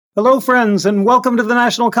Hello, friends, and welcome to the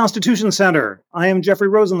National Constitution Center. I am Jeffrey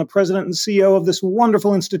Rosen, the president and CEO of this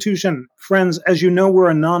wonderful institution. Friends, as you know,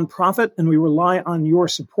 we're a nonprofit, and we rely on your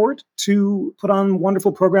support to put on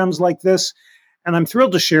wonderful programs like this. And I'm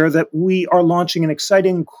thrilled to share that we are launching an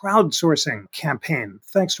exciting crowdsourcing campaign.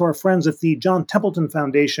 Thanks to our friends at the John Templeton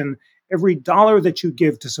Foundation, every dollar that you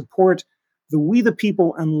give to support the We the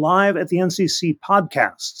People and Live at the NCC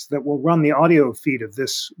podcasts that will run the audio feed of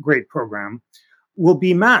this great program will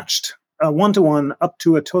be matched one-to-one up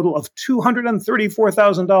to a total of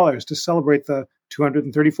 $234,000 to celebrate the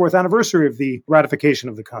 234th anniversary of the ratification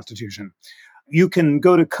of the Constitution. You can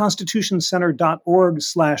go to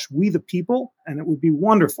constitutioncenter.org/we the people, and it would be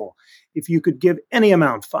wonderful if you could give any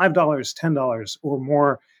amount, $5, $10, or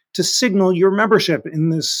more, to signal your membership in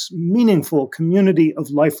this meaningful community of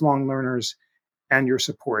lifelong learners and your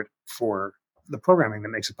support for the programming that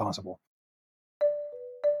makes it possible.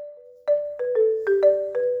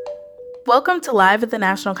 Welcome to Live at the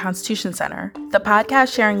National Constitution Center, the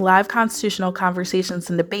podcast sharing live constitutional conversations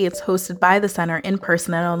and debates hosted by the Center in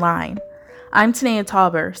person and online. I'm Tanea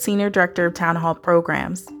Tauber, Senior Director of Town Hall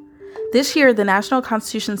Programs. This year, the National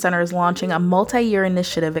Constitution Center is launching a multi-year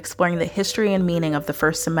initiative exploring the history and meaning of the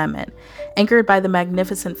First Amendment, anchored by the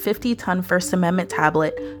magnificent 50-ton First Amendment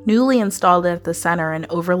tablet newly installed at the center and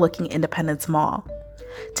overlooking Independence Mall.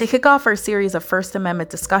 To kick off our series of First Amendment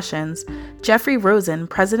discussions, Jeffrey Rosen,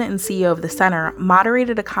 President and CEO of the Center,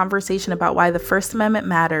 moderated a conversation about why the First Amendment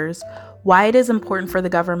matters, why it is important for the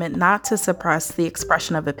government not to suppress the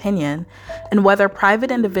expression of opinion, and whether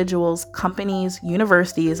private individuals, companies,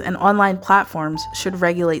 universities, and online platforms should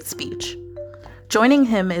regulate speech. Joining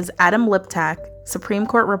him is Adam Liptak, Supreme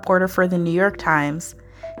Court reporter for The New York Times,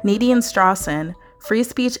 Nadine Strossen, free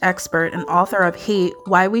speech expert and author of Hate,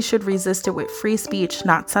 Why We Should Resist It with Free Speech,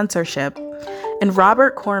 Not Censorship, and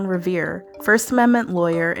Robert Korn Revere, First Amendment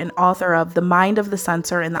lawyer and author of The Mind of the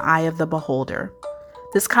Censor and the Eye of the Beholder.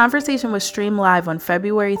 This conversation was streamed live on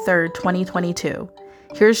February 3rd, 2022.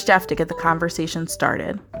 Here's Jeff to get the conversation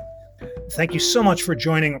started. Thank you so much for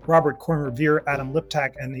joining Robert Korn Revere, Adam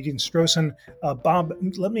Liptak, and Nadine Strossen. Bob,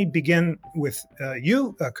 let me begin with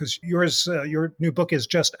you, because your new book is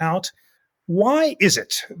just out. Why is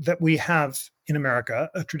it that we have in America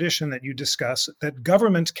a tradition that you discuss that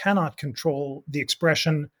government cannot control the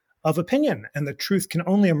expression of opinion and the truth can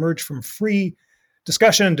only emerge from free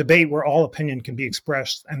discussion and debate where all opinion can be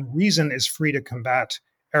expressed and reason is free to combat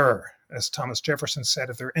error? As Thomas Jefferson said,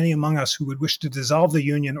 if there are any among us who would wish to dissolve the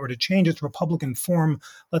Union or to change its republican form,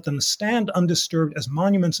 let them stand undisturbed as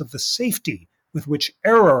monuments of the safety with which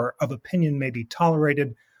error of opinion may be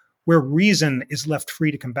tolerated, where reason is left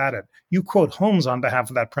free to combat it. You quote Holmes on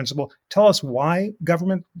behalf of that principle. Tell us why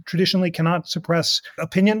government traditionally cannot suppress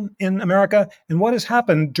opinion in America, and what has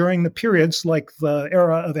happened during the periods like the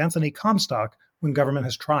era of Anthony Comstock when government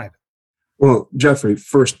has tried. Well, Jeffrey,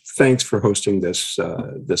 first, thanks for hosting this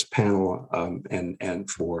panel and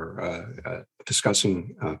for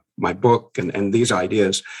discussing my book and these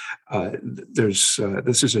ideas.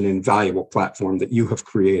 This is an invaluable platform that you have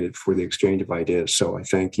created for the exchange of ideas, so I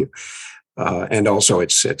thank you. And also,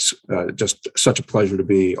 it's just such a pleasure to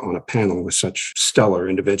be on a panel with such stellar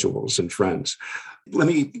individuals and friends. Let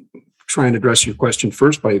me try and address your question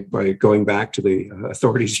first by going back to the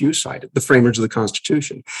authorities you cited, the framers of the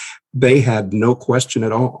Constitution. They had no question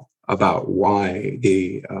at all about why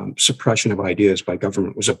the suppression of ideas by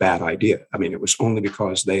government was a bad idea. I mean, it was only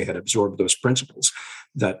because they had absorbed those principles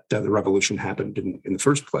that the revolution happened in the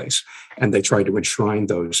first place. And they tried to enshrine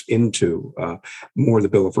those into more the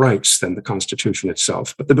Bill of Rights than the Constitution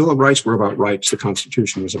itself. But the Bill of Rights were about rights. The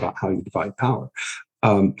Constitution was about how you divide power.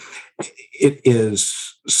 It is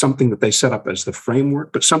something that they set up as the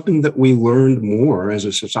framework, but something that we learned more as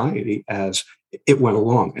a society as it went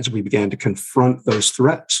along, as we began to confront those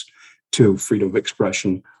threats to freedom of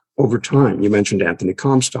expression over time. You mentioned Anthony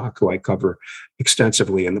Comstock, who I cover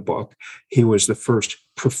extensively in the book. He was the first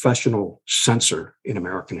professional censor in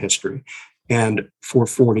American history, and for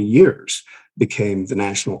 40 years became the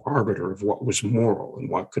national arbiter of what was moral and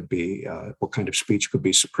what could be, what kind of speech could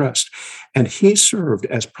be suppressed. And he served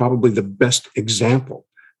as probably the best example,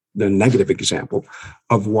 the negative example,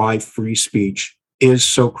 of why free speech is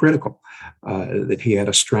so critical, that he had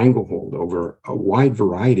a stranglehold over a wide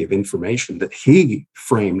variety of information that he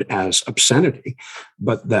framed as obscenity,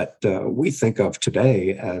 but that we think of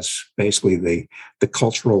today as basically the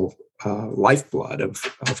cultural lifeblood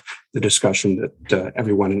of the discussion that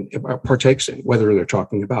everyone partakes in, whether they're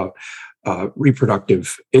talking about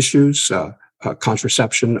reproductive issues,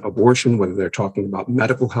 contraception, abortion, whether they're talking about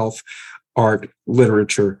medical health, art,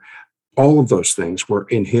 literature, all of those things were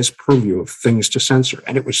in his purview of things to censor.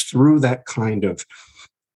 And it was through that kind of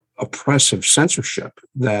oppressive censorship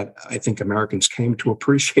that I think Americans came to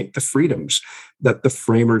appreciate the freedoms that the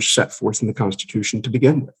framers set forth in the Constitution to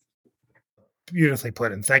begin with. Beautifully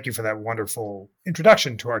put, and thank you for that wonderful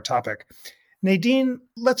introduction to our topic. Nadine,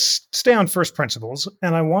 let's stay on first principles,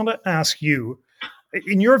 and I want to ask you,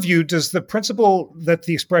 in your view, does the principle that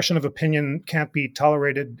the expression of opinion can't be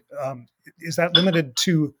tolerated, is that limited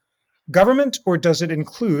to government, or does it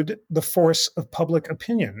include the force of public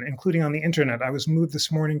opinion, including on the internet? I was moved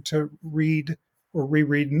this morning to read or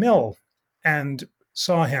reread Mill and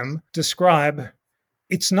saw him describe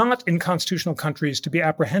it's not in constitutional countries to be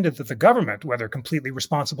apprehended that the government, whether completely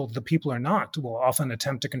responsible to the people or not, will often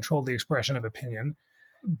attempt to control the expression of opinion.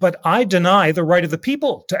 But I deny the right of the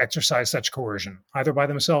people to exercise such coercion, either by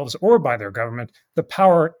themselves or by their government. The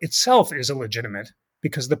power itself is illegitimate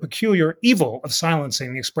because the peculiar evil of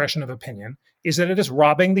silencing the expression of opinion is that it is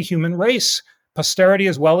robbing the human race, posterity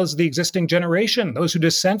as well as the existing generation, those who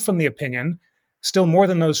dissent from the opinion, still more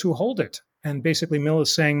than those who hold it. And basically, Mill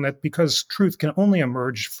is saying that because truth can only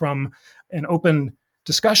emerge from an open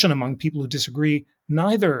discussion among people who disagree,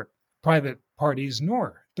 neither private parties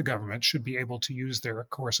nor the government should be able to use their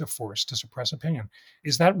coercive force to suppress opinion.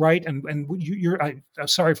 Is that right? And I'm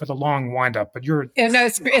sorry for the long wind-up, but you're... No,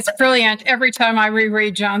 it's brilliant. Every time I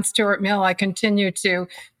reread John Stuart Mill, I continue to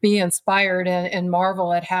be inspired and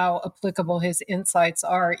marvel at how applicable his insights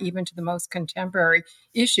are, even to the most contemporary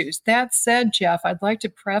issues. That said, Jeff, I'd like to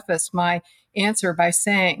preface my answer by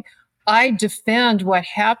saying, I defend what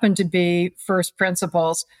happen to be first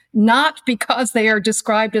principles, not because they are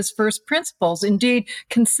described as first principles. Indeed,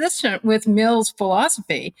 consistent with Mill's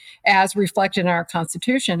philosophy, as reflected in our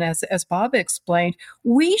Constitution, as Bob explained,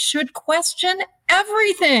 we should question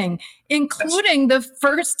everything, including the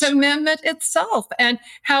First Amendment itself and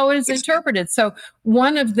how it is interpreted. So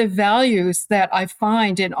one of the values that I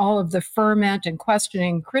find in all of the ferment and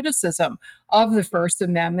questioning criticism of the First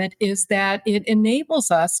Amendment is that it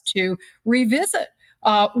enables us to revisit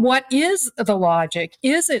what is the logic?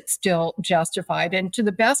 Is it still justified? And to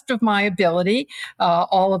the best of my ability,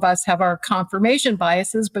 all of us have our confirmation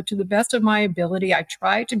biases, but to the best of my ability, I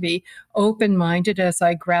try to be open-minded as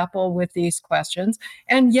I grapple with these questions.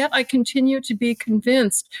 And yet I continue to be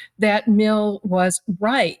convinced that Mill was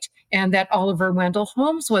right and that Oliver Wendell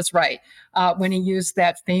Holmes was right when he used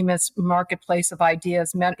that famous marketplace of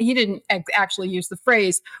ideas. He didn't actually use the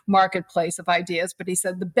phrase marketplace of ideas, but he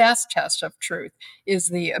said the best test of truth is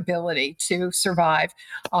the ability to survive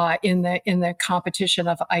in the competition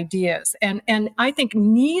of ideas. And I think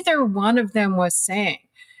neither one of them was saying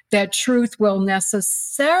that truth will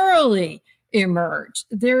necessarily emerge.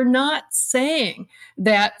 They're not saying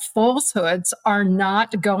that falsehoods are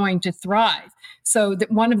not going to thrive. So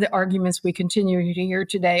that one of the arguments we continue to hear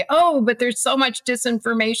today, oh, but there's so much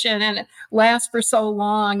disinformation and it lasts for so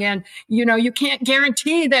long. And, you can't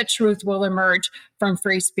guarantee that truth will emerge from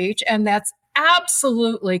free speech. And that's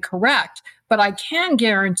absolutely correct. But I can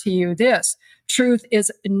guarantee you this. Truth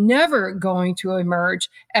is never going to emerge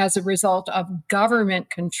as a result of government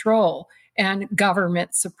control and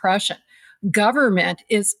government suppression. Government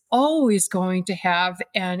is always going to have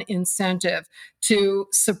an incentive to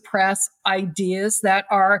suppress ideas that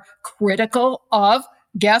are critical of,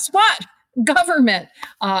 guess what? Government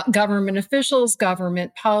officials,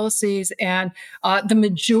 government policies, and the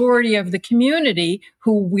majority of the community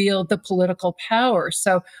who wield the political power.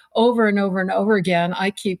 So over and over and over again, I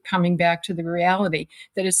keep coming back to the reality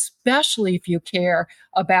that especially if you care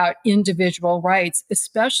about individual rights,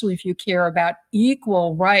 especially if you care about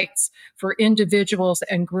equal rights for individuals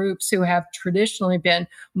and groups who have traditionally been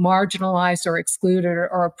marginalized or excluded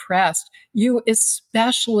or oppressed, you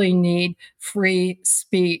especially need free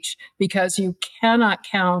speech because you cannot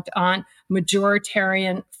count on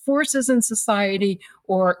majoritarian forces in society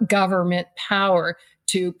or government power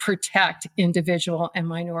to protect individual and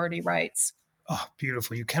minority rights. Oh,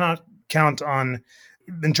 beautiful. You cannot count on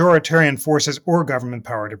majoritarian forces or government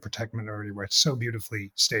power to protect minority rights. So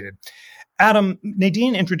beautifully stated. Adam,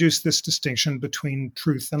 Nadine introduced this distinction between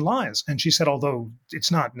truth and lies. And she said, although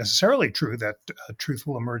it's not necessarily true that truth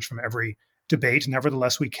will emerge from every debate,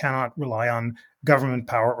 nevertheless, we cannot rely on government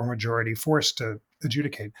power or majority force to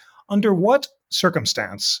adjudicate. Under what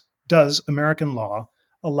circumstance does American law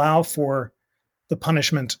allow for the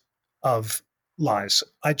punishment of lies?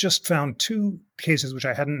 I just found two cases which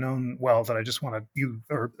I hadn't known well that I just wanted you,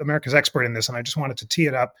 or America's expert in this, and I just wanted to tee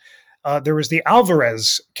it up. There was the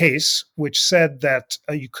Alvarez case, which said that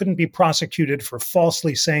you couldn't be prosecuted for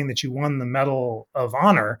falsely saying that you won the Medal of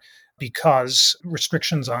Honor, because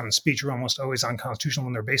restrictions on speech are almost always unconstitutional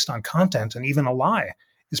when they're based on content, and even a lie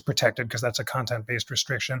is protected because that's a content-based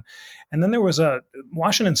restriction. And then there was a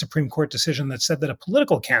Washington Supreme Court decision that said that a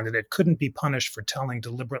political candidate couldn't be punished for telling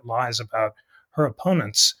deliberate lies about her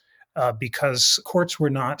opponents because courts were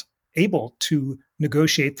not able to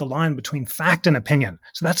negotiate the line between fact and opinion.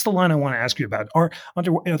 So that's the line I want to ask you about. Are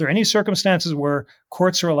there any circumstances where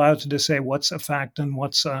courts are allowed to just say what's a fact and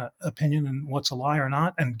what's opinion and what's a lie or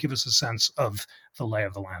not, and give us a sense of the lay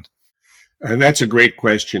of the land? That's a great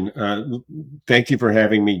question. Thank you for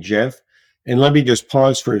having me, Jeff. And let me just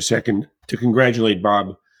pause for a second to congratulate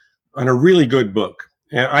Bob on a really good book.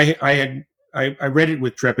 I read it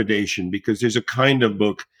with trepidation because there's a kind of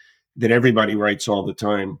book that everybody writes all the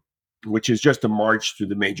time, which is just a march through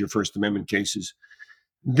the major First Amendment cases.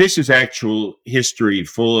 This is actual history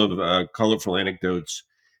full of colorful anecdotes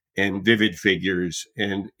and vivid figures,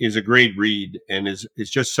 and is a great read, and is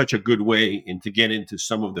just such a good way to get into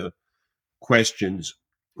some of the questions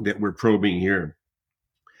that we're probing here.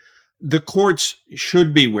 The courts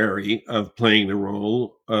should be wary of playing the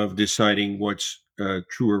role of deciding what's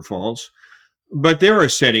true or false, but there are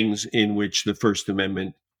settings in which the First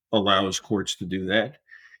Amendment allows courts to do that.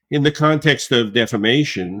 In the context of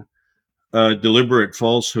defamation, deliberate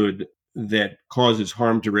falsehood that causes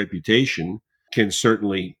harm to reputation can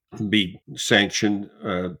certainly be sanctioned,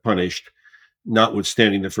 punished,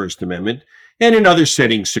 notwithstanding the First Amendment. And in other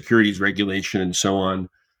settings, securities regulation and so on,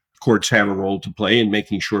 courts have a role to play in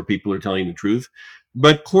making sure people are telling the truth.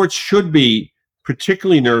 But courts should be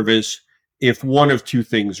particularly nervous if one of two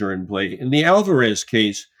things are in play. In the Alvarez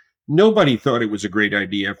case, nobody thought it was a great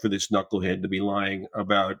idea for this knucklehead to be lying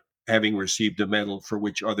about having received a medal for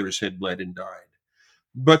which others had bled and died.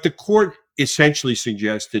 But the court essentially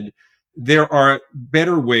suggested there are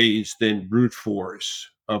better ways than brute force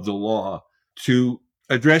of the law to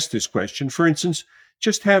address this question. For instance,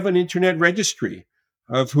 just have an internet registry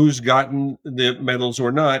of who's gotten the medals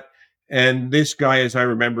or not. And this guy, as I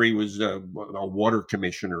remember, he was a water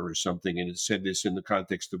commissioner or something, and it said this in the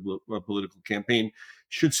context of a political campaign,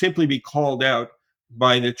 should simply be called out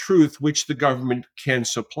by the truth which the government can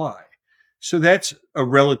supply. So that's a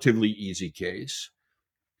relatively easy case.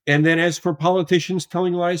 And then as for politicians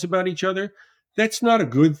telling lies about each other, that's not a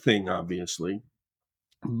good thing, obviously.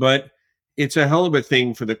 But it's a hell of a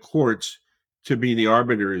thing for the courts to be the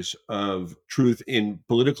arbiters of truth in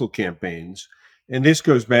political campaigns. And this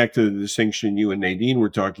goes back to the distinction you and Nadine were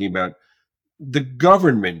talking about. The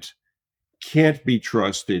government can't be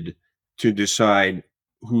trusted to decide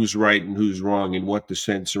who's right and who's wrong and what to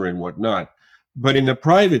censor and what not. But in the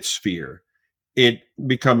private sphere, it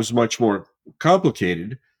becomes much more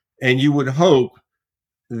complicated. And you would hope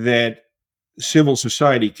that civil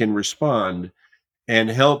society can respond and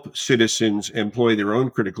help citizens employ their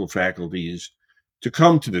own critical faculties to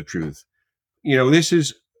come to the truth. You know, this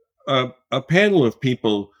is a panel of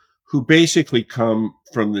people who basically come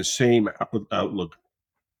from the same outlook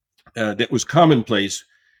that was commonplace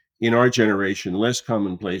in our generation, less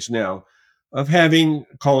commonplace now, of having,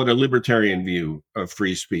 call it a libertarian view of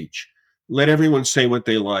free speech. Let everyone say what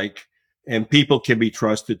they like, and people can be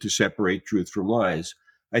trusted to separate truth from lies.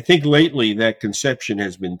 I think lately that conception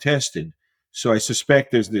has been tested. So I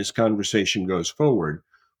suspect as this conversation goes forward,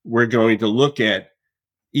 we're going to look at,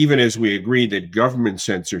 even as we agree that government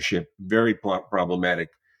censorship, very problematic,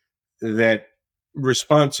 that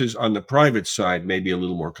responses on the private side may be a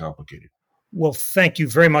little more complicated. Well, thank you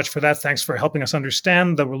very much for that. Thanks for helping us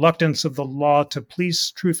understand the reluctance of the law to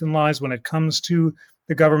police truth and lies when it comes to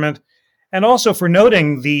the government, and also for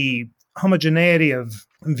noting the homogeneity of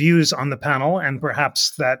views on the panel, and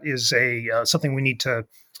perhaps that is something we need to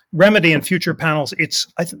remedy in future panels.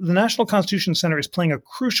 The National Constitution Center is playing a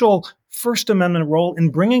crucial First Amendment role in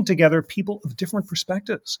bringing together people of different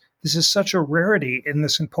perspectives. This is such a rarity in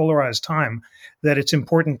this polarized time that it's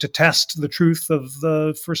important to test the truth of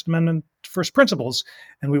the First Amendment first principles,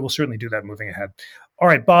 and we will certainly do that moving ahead. All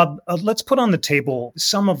right, Bob, let's put on the table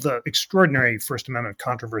some of the extraordinary First Amendment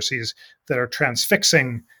controversies that are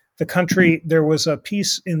transfixing the country. There was a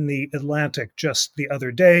piece in the Atlantic just the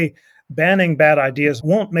other day. Banning bad ideas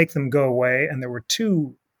won't make them go away. And there were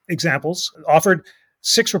two examples offered.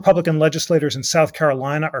 6 Republican legislators in South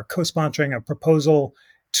Carolina are co-sponsoring a proposal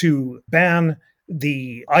to ban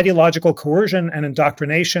the ideological coercion and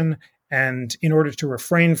indoctrination. And in order to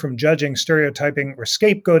refrain from judging, stereotyping, or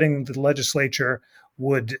scapegoating, the legislature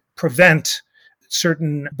would prevent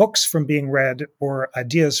certain books from being read or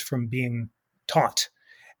ideas from being taught.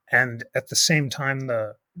 And at the same time,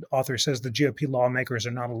 the author says the GOP lawmakers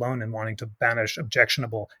are not alone in wanting to banish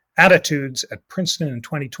objectionable attitudes at Princeton in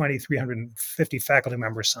 2020. 350 faculty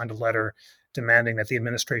members signed a letter demanding that the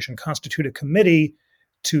administration constitute a committee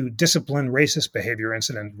to discipline racist behavior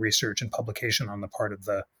incident research and publication on the part of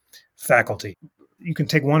the faculty. You can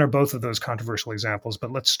take one or both of those controversial examples,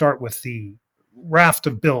 but let's start with the raft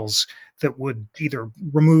of bills that would either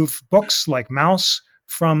remove books like Maus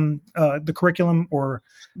from the curriculum or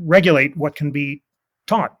regulate what can be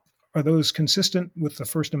taught. Are those consistent with the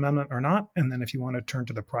First Amendment or not? And then if you want to turn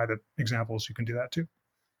to the private examples, you can do that too.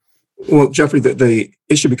 Well, Jeffrey, the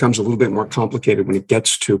issue becomes a little bit more complicated when it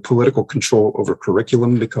gets to political control over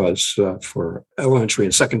curriculum, because for elementary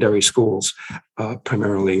and secondary schools,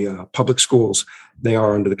 primarily public schools, they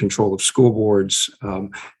are under the control of school boards.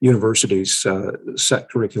 Universities set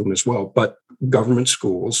curriculum as well, but government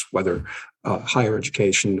schools, whether higher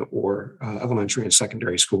education or elementary and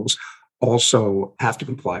secondary schools, also have to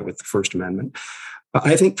comply with the First Amendment.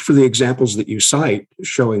 I think for the examples that you cite,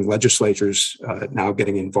 showing legislatures now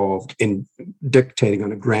getting involved in dictating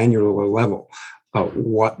on a granular level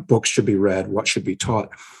what books should be read, what should be taught,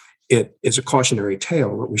 it is a cautionary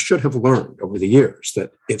tale that we should have learned over the years,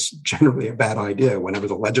 that it's generally a bad idea whenever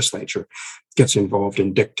the legislature gets involved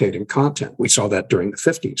in dictating content. We saw that during the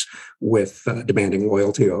 50s with demanding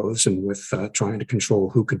loyalty oaths and with trying to control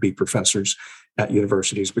who could be professors at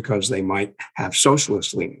universities because they might have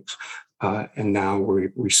socialist leanings. And now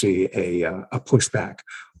we see a pushback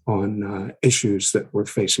on issues that we're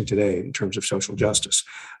facing today in terms of social justice.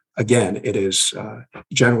 Again, it is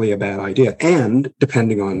generally a bad idea, and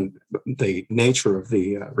depending on the nature of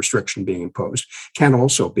the restriction being imposed, can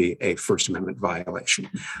also be a First Amendment violation.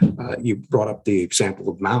 You brought up the example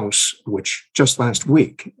of Maus, which just last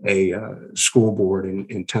week, a school board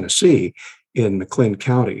in Tennessee, in McLean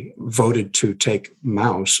County, voted to take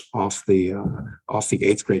Maus off the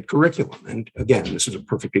 8th grade curriculum. And again, this is a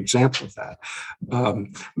perfect example of that.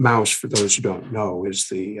 Maus, for those who don't know, is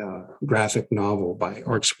the graphic novel by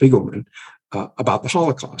Art Spiegelman about the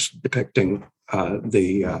Holocaust, depicting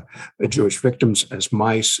the Jewish victims as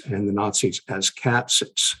mice and the Nazis as cats.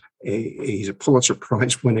 He's a Pulitzer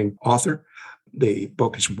Prize-winning author. The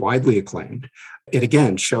book is widely acclaimed. It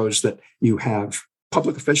again shows that you have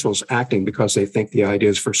public officials acting because they think the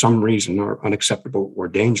ideas for some reason are unacceptable or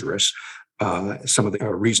dangerous. Some of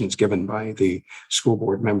the reasons given by the school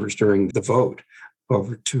board members during the vote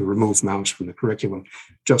over to remove Maus from the curriculum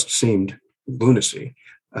just seemed lunacy.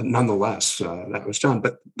 Nonetheless, that was done.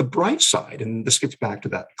 But the bright side, and this gets back to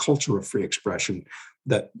that culture of free expression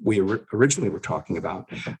that we originally were talking about,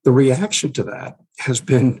 the reaction to that has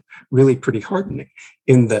been really pretty heartening,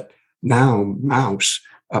 in that now Maus,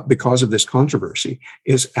 because of this controversy,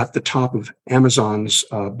 is at the top of Amazon's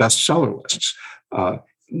bestseller lists.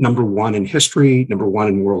 Number one in history, number one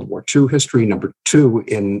in World War II history, number two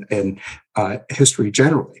in history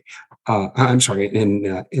generally.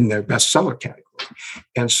 In their bestseller category.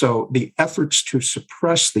 And so the efforts to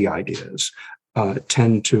suppress the ideas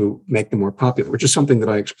tend to make them more popular, which is something that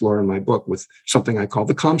I explore in my book with something I call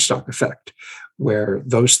the Comstock effect, where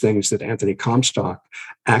those things that Anthony Comstock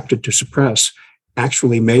acted to suppress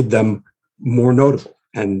actually made them more notable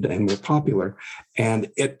and more popular.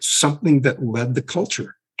 And it's something that led the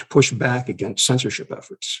culture to push back against censorship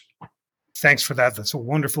efforts. Thanks for that. That's a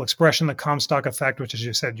wonderful expression, the Comstock effect, which, as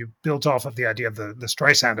you said, you built off of the idea of the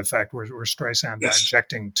Streisand effect, where Streisand, yes,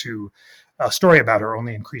 objecting to a story about her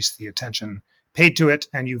only increased the attention paid to it.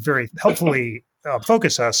 And you very helpfully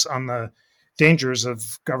focus us on the dangers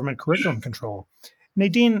of government curriculum control.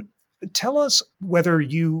 Nadine, tell us whether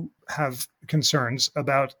you have concerns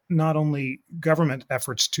about not only government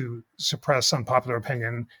efforts to suppress unpopular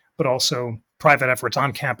opinion, but also private efforts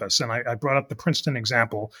on campus. And I brought up the Princeton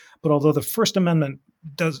example, but although the First Amendment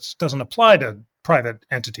doesn't apply to private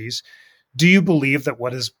entities, do you believe that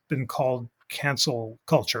what has been called cancel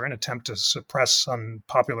culture, an attempt to suppress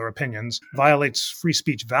unpopular opinions, violates free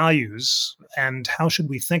speech values? And how should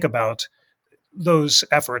we think about those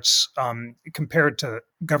efforts compared to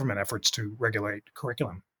government efforts to regulate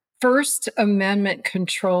curriculum? First Amendment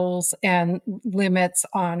controls and limits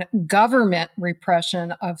on government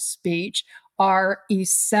repression of speech are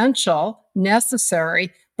essential,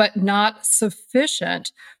 necessary, but not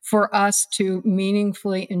sufficient for us to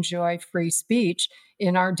meaningfully enjoy free speech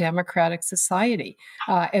in our democratic society.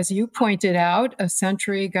 As you pointed out,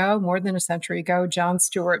 more than a century ago, John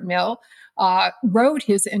Stuart Mill wrote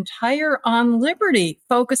his entire On Liberty,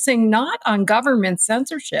 focusing not on government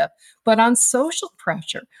censorship, but on social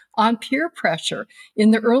pressure, on peer pressure.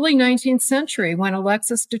 In the early 19th century, when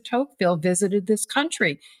Alexis de Tocqueville visited this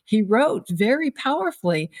country, he wrote very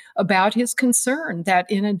powerfully about his concern that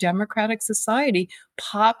in a democratic society,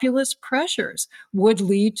 populist pressures would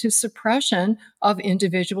lead to suppression of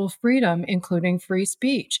individual freedom, including free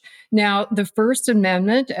speech. Now, the First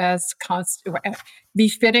Amendment, as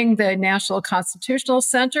befitting the National Constitutional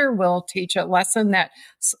Center, will teach a lesson that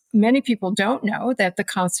many people don't know, that the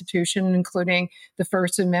Constitution, including the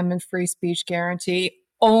First Amendment free speech guarantee,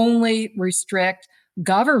 only restrict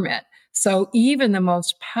government. So even the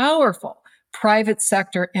most powerful private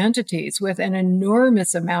sector entities with an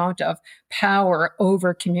enormous amount of power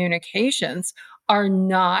over communications are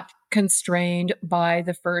not constrained by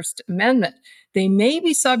the First Amendment. They may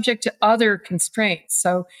be subject to other constraints.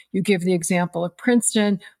 So you give the example of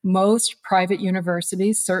Princeton. Most private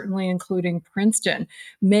universities, certainly including Princeton,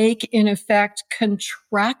 make in effect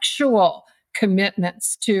contractual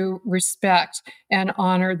commitments to respect and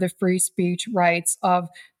honor the free speech rights of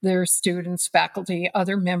their students, faculty,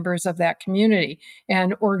 other members of that community,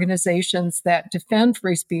 and organizations that defend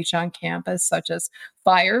free speech on campus, such as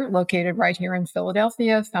FIRE, located right here in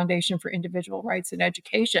Philadelphia, Foundation for Individual Rights in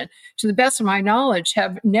Education, to the best of my knowledge,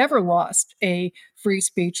 have never lost a free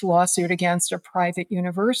speech lawsuit against a private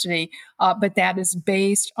university, but that is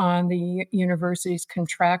based on the university's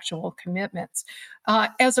contractual commitments.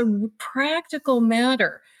 As a practical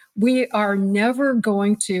matter, we are never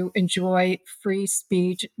going to enjoy free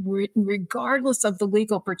speech, regardless of the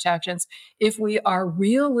legal protections, if we are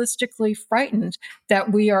realistically frightened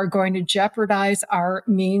that we are going to jeopardize our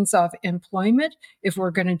means of employment, if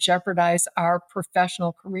we're going to jeopardize our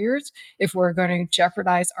professional careers, if we're going to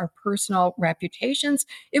jeopardize our personal reputations,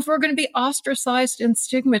 if we're going to be ostracized and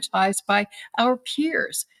stigmatized by our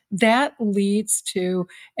peers. That leads to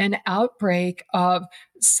an outbreak of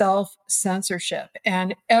self-censorship.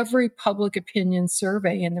 And every public opinion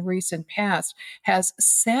survey in the recent past has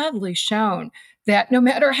sadly shown that no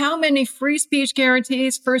matter how many free speech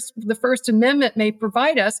guarantees the First Amendment may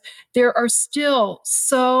provide us, there are still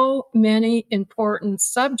so many important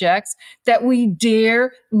subjects that we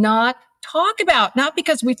dare not talk about, not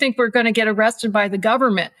because we think we're going to get arrested by the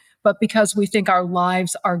government, but because we think our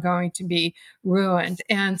lives are going to be ruined.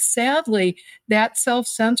 And sadly, that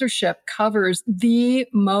self-censorship covers the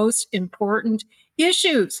most important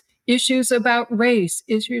issues about race,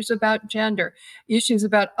 issues about gender, issues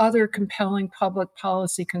about other compelling public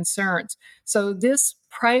policy concerns. So this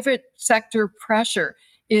private sector pressure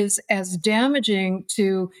is as damaging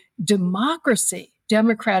to democracy,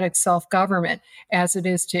 democratic self-government, as it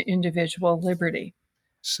is to individual liberty.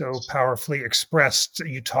 So powerfully expressed.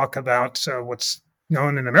 You talk about what's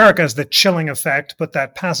known in America as the chilling effect, but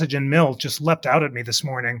that passage in Mill just leapt out at me this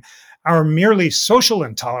morning. Our merely social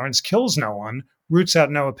intolerance kills no one, roots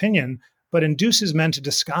out no opinion, but induces men to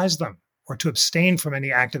disguise them or to abstain from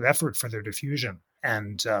any active effort for their diffusion.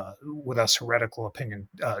 And with us, heretical opinion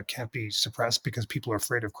can't be suppressed because people are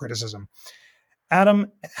afraid of criticism.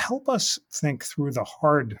 Adam, help us think through the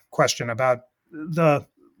hard question about the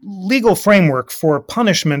legal framework for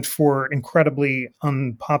punishment for incredibly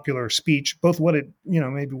unpopular speech, both what it,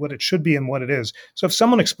 maybe what it should be and what it is. So if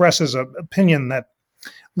someone expresses an opinion that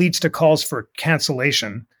leads to calls for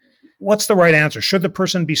cancellation, what's the right answer? Should the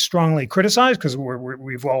person be strongly criticized? Because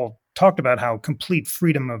we've all talked about how complete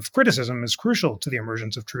freedom of criticism is crucial to the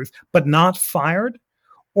emergence of truth, but not fired?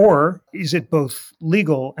 Or is it both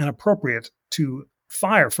legal and appropriate to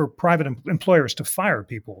fire, for private employers to fire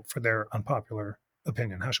people for their unpopular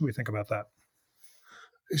opinion? How should we think about that?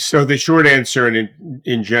 So the short answer, and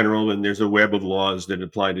in general, and there's a web of laws that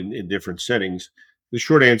applied in different settings, the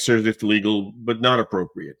short answer is it's legal, but not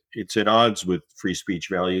appropriate. It's at odds with free speech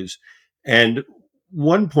values. And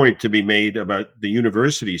one point to be made about the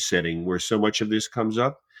university setting where so much of this comes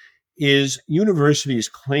up is universities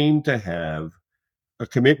claim to have a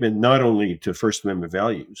commitment not only to First Amendment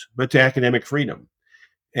values, but to academic freedom.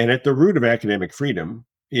 And at the root of academic freedom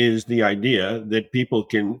is the idea that people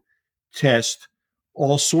can test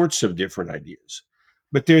all sorts of different ideas.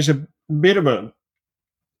 But there's a bit of a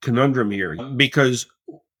conundrum here because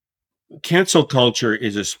cancel culture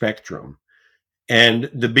is a spectrum, and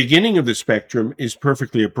the beginning of the spectrum is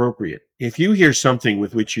perfectly appropriate. If you hear something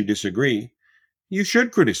with which you disagree, you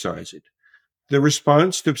should criticize it. The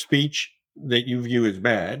response to speech that you view as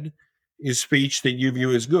bad is speech that you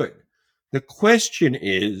view as good. The question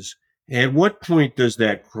is, at what point does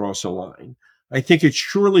that cross a line? I think it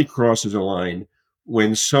surely crosses a line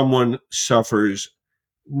when someone suffers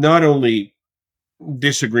not only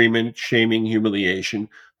disagreement, shaming, humiliation,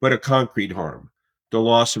 but a concrete harm, the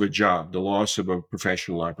loss of a job, the loss of a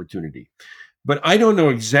professional opportunity. But I don't know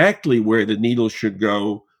exactly where the needle should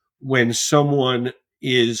go when someone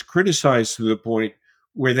is criticized to the point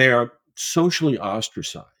where they are socially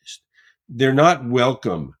ostracized. They're not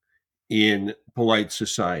welcome in polite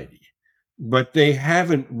society, but they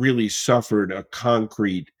haven't really suffered a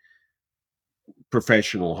concrete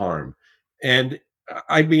professional harm. And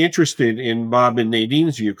I'd be interested in Bob and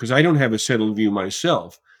Nadine's view, because I don't have a settled view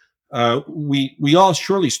myself. We all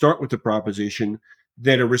surely start with the proposition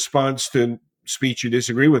that a response to speech you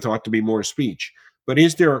disagree with ought to be more speech. But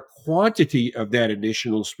is there a quantity of that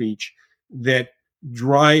additional speech that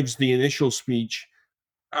drives the initial speech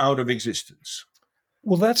out of existence?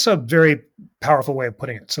 Well, that's a very powerful way of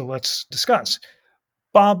putting it. So let's discuss.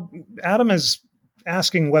 Bob, Adam is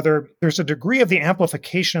asking whether there's a degree of the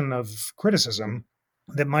amplification of criticism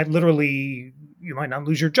that might literally, you might not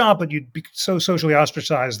lose your job, but you'd be so socially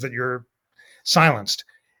ostracized that you're silenced.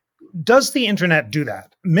 Does the internet do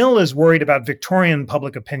that? Mill is worried about Victorian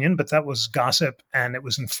public opinion, but that was gossip and it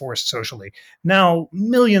was enforced socially. Now,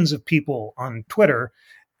 millions of people on Twitter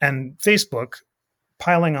and Facebook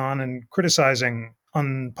piling on and criticizing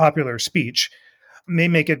unpopular speech may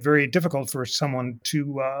make it very difficult for someone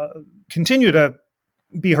to continue to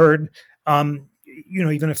be heard,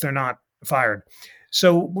 even if they're not fired.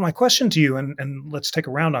 So my question to you, and let's take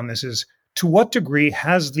a round on this, is to what degree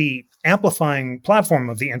has the amplifying platform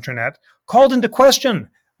of the internet called into question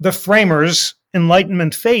the framers'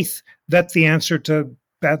 Enlightenment faith that the answer to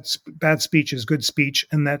bad speech is good speech,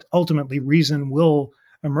 and that ultimately reason will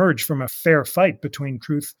emerge from a fair fight between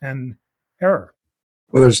truth and error?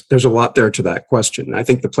 Well, there's a lot there to that question. I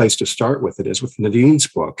think the place to start with it is with Nadine's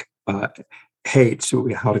book, Hate,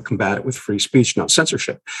 How to Combat It with Free Speech, Not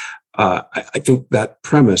Censorship. I think that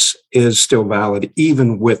premise is still valid,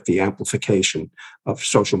 even with the amplification of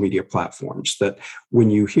social media platforms. That when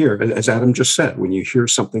you hear, as Adam just said, when you hear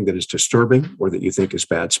something that is disturbing or that you think is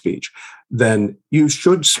bad speech, then you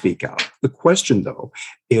should speak out. The question, though,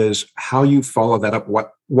 is how you follow that up,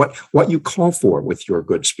 what you call for with your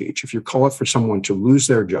good speech. If you call for someone to lose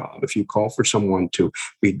their job, if you call for someone to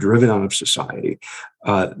be driven out of society,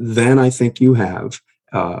 then I think you have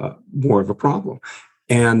more of a problem.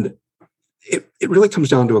 And it really comes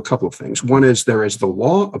down to a couple of things. One is there is the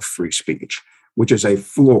law of free speech, which is a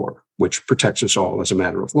floor which protects us all as a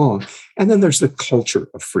matter of law. And then there's the culture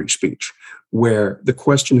of free speech, where the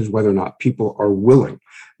question is whether or not people are willing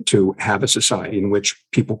to have a society in which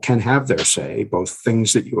people can have their say, both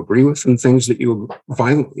things that you agree with and things that you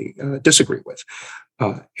violently disagree with,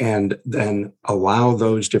 and then allow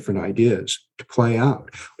those different ideas to play out.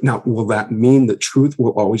 Now, will that mean that truth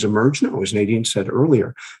will always emerge? No, as Nadine said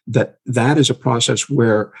earlier, that is a process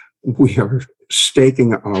where we are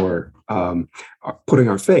staking putting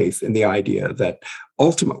our faith in the idea that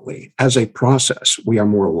ultimately, as a process, we are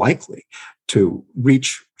more likely to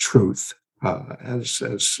reach truth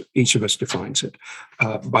as each of us defines it,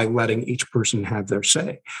 by letting each person have their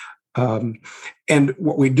say. And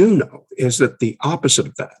what we do know is that the opposite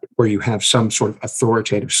of that, where you have some sort of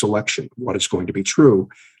authoritative selection of what is going to be true,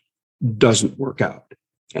 doesn't work out.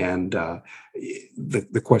 And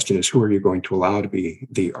the question is, who are you going to allow to be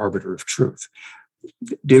the arbiter of truth?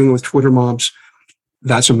 Dealing with Twitter mobs,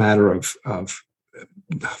 that's a matter of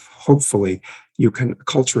hopefully you can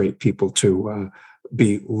acculturate people to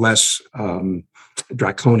be less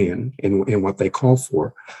draconian in what they call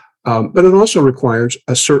for. But it also requires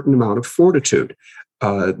a certain amount of fortitude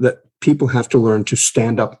that people have to learn to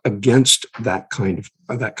stand up against that kind of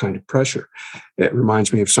pressure. It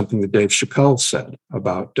reminds me of something that Dave Chappelle said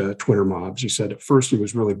about Twitter mobs. He said at first he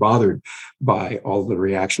was really bothered by all the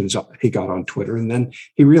reactions he got on Twitter, and then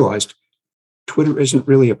he realized Twitter isn't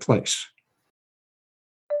really a place.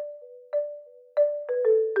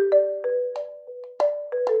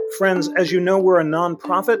 Friends, as you know, we're a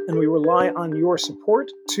nonprofit and we rely on your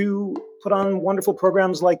support to put on wonderful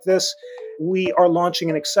programs like this. We are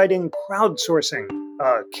launching an exciting crowdsourcing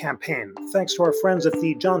campaign. Thanks to our friends at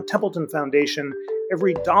the John Templeton Foundation,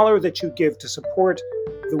 every dollar that you give to support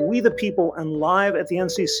the We the People and Live at the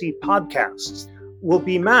NCC podcasts will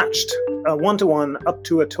be matched one-to-one up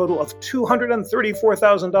to a total of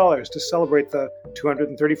 $234,000 to celebrate the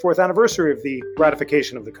 234th anniversary of the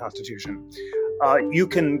ratification of the Constitution. You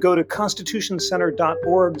can go to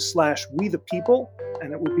constitutioncenter.org/wethepeople,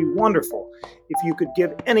 and it would be wonderful if you could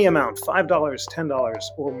give any amount, $5,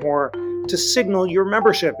 $10, or more, to signal your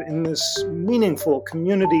membership in this meaningful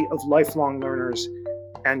community of lifelong learners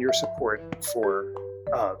and your support for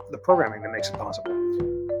the programming that makes it possible.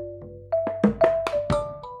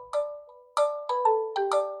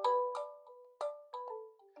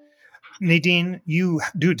 Nadine, you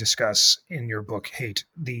do discuss in your book, Hate,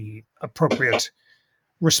 the appropriate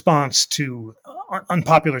response to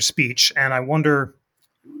unpopular speech. And I wonder,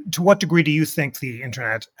 to what degree do you think the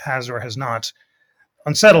internet has or has not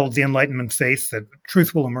unsettled the Enlightenment faith that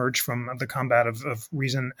truth will emerge from the combat of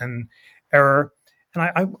reason and error? And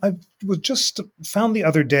I was just found the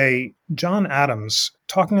other day John Adams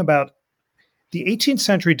talking about the 18th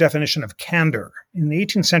century definition of candor. In the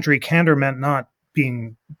 18th century, candor meant not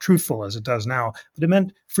being truthful as it does now, but it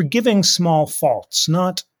meant forgiving small faults,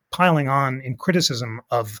 not piling on in criticism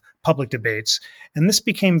of public debates. And this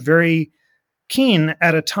became very keen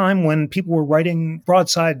at a time when people were writing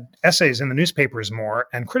broadside essays in the newspapers more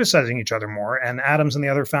and criticizing each other more. And Adams and the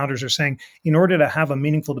other founders are saying, in order to have a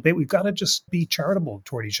meaningful debate, we've got to just be charitable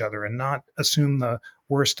toward each other and not assume the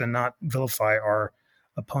worst and not vilify our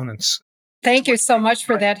opponents. Thank you so much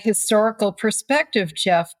for that historical perspective,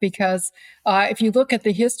 Jeff, because if you look at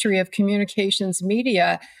the history of communications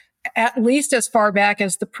media, at least as far back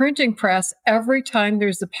as the printing press, every time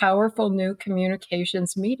there's a powerful new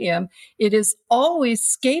communications medium, it is always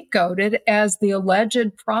scapegoated as the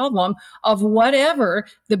alleged problem of whatever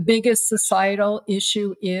the biggest societal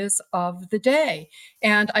issue is of the day.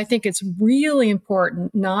 And I think it's really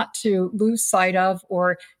important not to lose sight of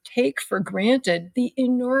or take for granted the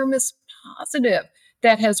enormous positive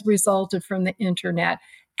that has resulted from the internet.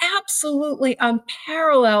 Absolutely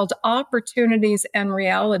unparalleled opportunities and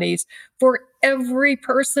realities for every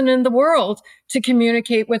person in the world to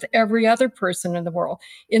communicate with every other person in the world.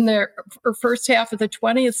 In the first half of the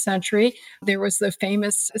 20th century, there was the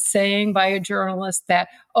famous saying by a journalist that,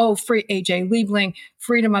 free A.J. Liebling,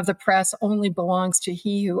 freedom of the press only belongs to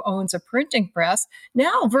he who owns a printing press.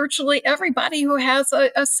 Now, virtually everybody who has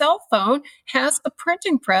a cell phone has a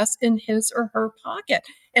printing press in his or her pocket.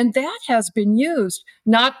 And that has been used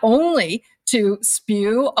not only to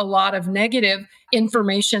spew a lot of negative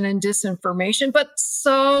information and disinformation, but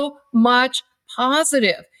so much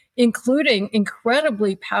positive, including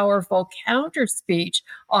incredibly powerful counter speech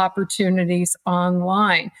opportunities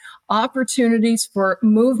online, opportunities for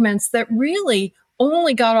movements that really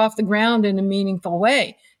only got off the ground in a meaningful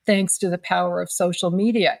way, thanks to the power of social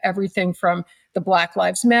media. Everything from the Black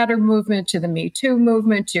Lives Matter movement to the Me Too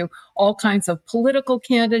movement to all kinds of political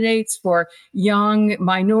candidates for young,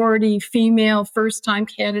 minority, female, first-time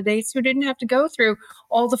candidates who didn't have to go through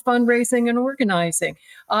all the fundraising and organizing.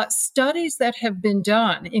 Studies that have been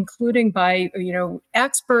done, including by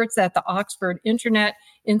experts at the Oxford Internet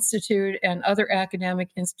Institute and other academic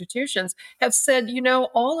institutions, have said,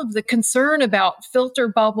 all of the concern about filter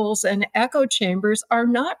bubbles and echo chambers are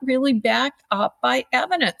not really backed up by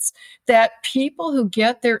evidence, that people who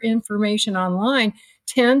get their information online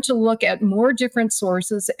tend to look at more different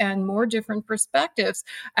sources and more different perspectives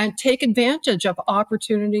and take advantage of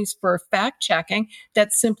opportunities for fact checking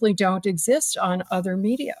that simply don't exist on other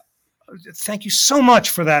media. Thank you so much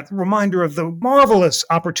for that reminder of the marvelous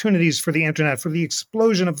opportunities for the internet, for the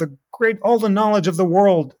explosion of all the knowledge of the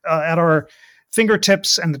world at our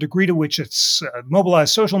fingertips and the degree to which it's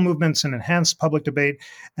mobilized social movements and enhanced public debate.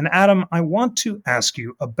 And Adam, I want to ask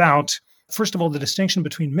you about, first of all, the distinction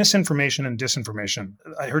between misinformation and disinformation.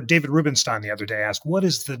 I heard David Rubenstein the other day ask, what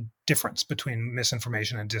is the difference between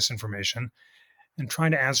misinformation and disinformation? And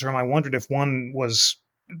trying to answer him, I wondered if one was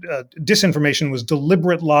disinformation was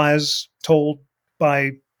deliberate lies told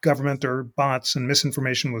by government or bots, and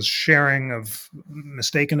misinformation was sharing of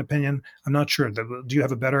mistaken opinion. I'm not sure. Do you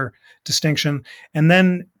have a better distinction? And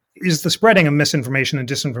then, is the spreading of misinformation and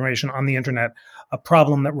disinformation on the internet a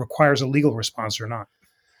problem that requires a legal response or not?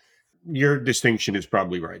 Your distinction is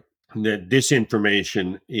probably right. That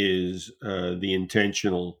disinformation is the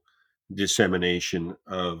intentional dissemination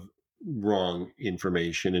of wrong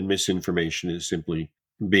information, and misinformation is simply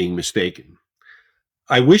being mistaken.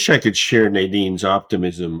 I wish I could share Nadine's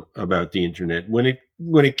optimism about the internet. When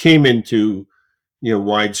it came into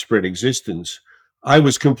widespread existence, I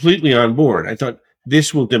was completely on board. I thought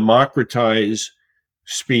this will democratize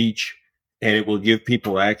speech, and it will give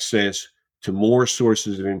people access to more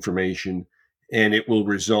sources of information, and it will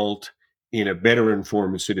result in a better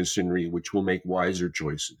informed citizenry, which will make wiser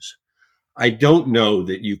choices. I don't know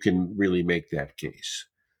that you can really make that case.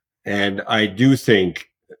 And I do think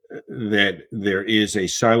that there is a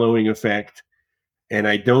siloing effect. And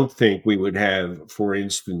I don't think we would have, for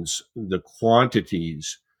instance, the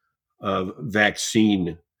quantities of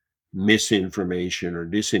vaccine misinformation or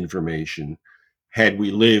disinformation had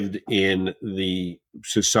we lived in the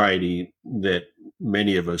society that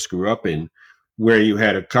many of us grew up in, where you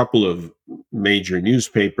had a couple of major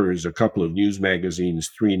newspapers, a couple of news magazines,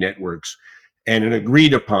 3 networks, and an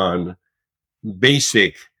agreed upon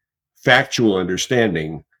basic factual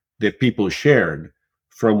understanding that people shared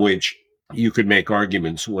from which you could make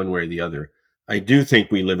arguments one way or the other. I do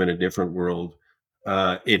think we live in a different world.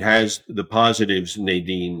 It has the positives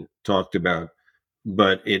Nadine talked about,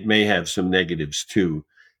 but it may have some negatives too.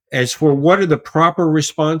 As for what are the proper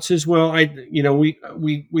responses, well,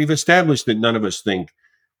 we've established that none of us think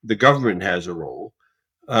the government has a role,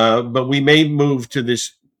 but we may move to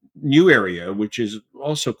this new area, which is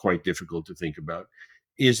also quite difficult to think about,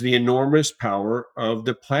 is the enormous power of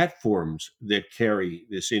the platforms that carry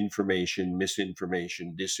this information,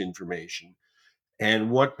 misinformation, disinformation,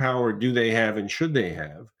 and what power do they have and should they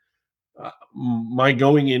have? My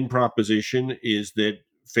going in proposition is that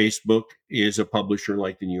Facebook is a publisher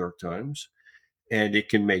like the New York Times, and it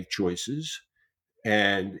can make choices,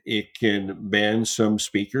 and it can ban some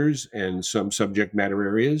speakers and some subject matter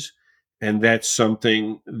areas, and that's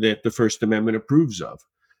something that the First Amendment approves of.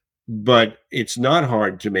 But it's not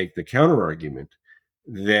hard to make the counterargument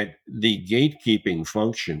that the gatekeeping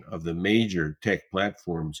function of the major tech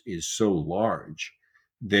platforms is so large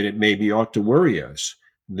that it maybe ought to worry us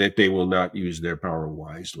that they will not use their power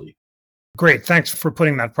wisely. Great. Thanks for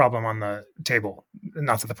putting that problem on the table.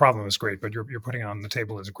 Not that the problem is great, but you're putting it on the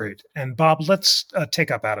table is great. And Bob, let's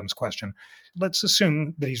take up Adam's question. Let's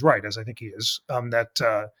assume that he's right, as I think he is,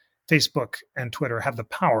 that Facebook and Twitter have the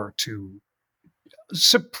power to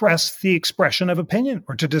suppress the expression of opinion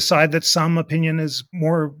or to decide that some opinion is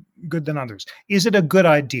more good than others. Is it a good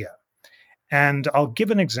idea? And I'll give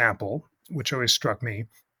an example, which always struck me,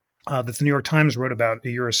 that the New York Times wrote about a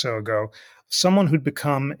year or so ago. Someone who'd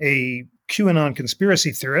become a QAnon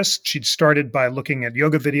conspiracy theorist. She'd started by looking at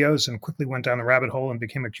yoga videos and quickly went down the rabbit hole and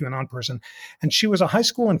became a QAnon person. And she was a high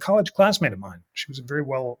school and college classmate of mine. She was a very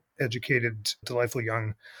well-educated, delightful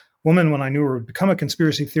young woman when I knew her would become a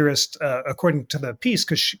conspiracy theorist, according to the piece,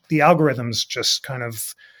 because the algorithms just kind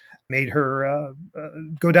of made her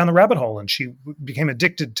go down the rabbit hole. And she became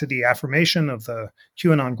addicted to the affirmation of the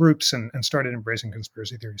QAnon groups and started embracing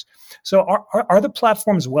conspiracy theories. So are the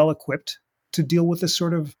platforms well equipped to deal with this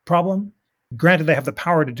sort of problem? Granted, they have the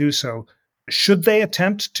power to do so. Should they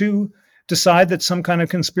attempt to decide that some kind of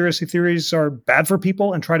conspiracy theories are bad for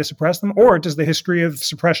people and try to suppress them? Or does the history of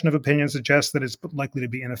suppression of opinion suggest that it's likely to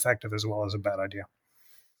be ineffective as well as a bad idea?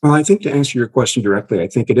 Well, I think to answer your question directly, I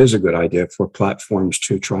think it is a good idea for platforms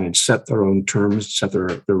to try and set their own terms, set their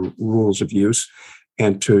rules of use,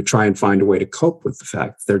 and to try and find a way to cope with the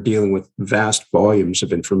fact that they're dealing with vast volumes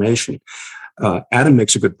of information. Adam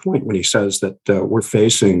makes a good point when he says that we're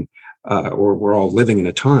facing, or we're all living in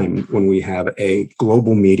a time when we have a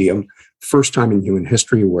global medium, first time in human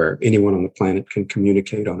history where anyone on the planet can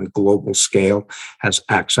communicate on a global scale, has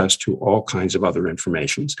access to all kinds of other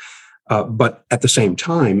informations. But at the same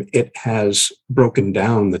time, it has broken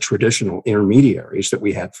down the traditional intermediaries that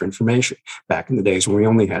we had for information. Back in the days when we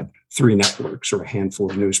only had 3 networks or a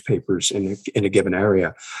handful of newspapers in a given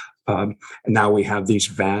area. And now we have these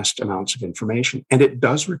vast amounts of information. And it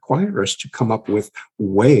does require us to come up with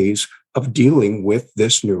ways of dealing with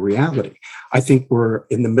this new reality. I think we're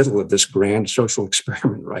in the middle of this grand social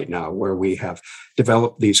experiment right now where we have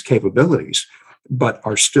developed these capabilities, but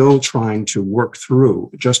are still trying to work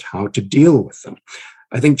through just how to deal with them.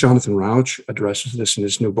 I think Jonathan Rauch addresses this in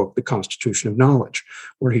his new book, The Constitution of Knowledge,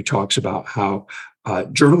 where he talks about how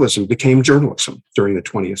journalism became journalism during the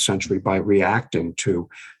 20th century by reacting to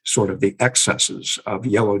sort of the excesses of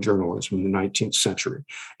yellow journalism in the 19th century.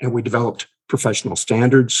 And we developed professional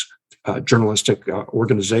standards, journalistic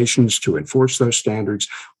organizations to enforce those standards,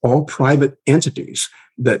 all private entities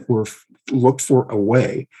that were looked for a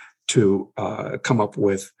way to come up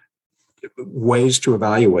with ways to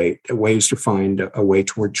evaluate, ways to find a way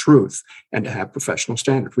toward truth, and to have professional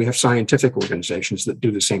standards. We have scientific organizations that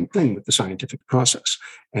do the same thing with the scientific process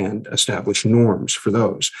and establish norms for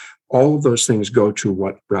those. All of those things go to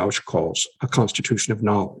what Rauch calls a constitution of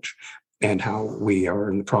knowledge, and how we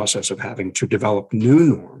are in the process of having to develop new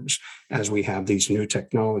norms as we have these new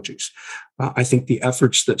technologies. I think the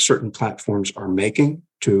efforts that certain platforms are making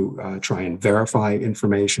to try and verify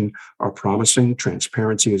information are promising.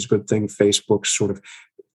 Transparency is a good thing. Facebook's sort of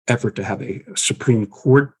effort to have a Supreme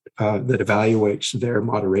Court that evaluates their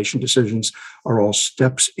moderation decisions are all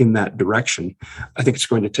steps in that direction. I think it's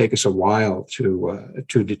going to take us a while to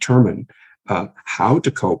determine how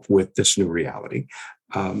to cope with this new reality.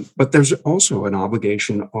 But there's also an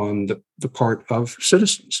obligation on the part of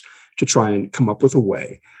citizens to try and come up with a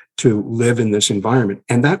way to live in this environment.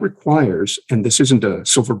 And that requires, and this isn't a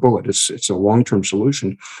silver bullet, it's a long-term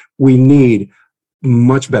solution, we need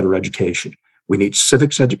much better education. We need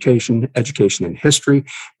civics education, education in history,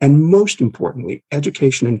 and most importantly,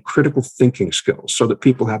 education in critical thinking skills so that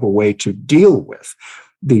people have a way to deal with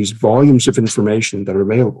these volumes of information that are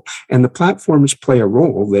available. And the platforms play a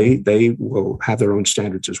role. They will have their own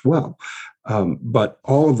standards as well. But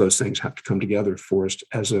all of those things have to come together for us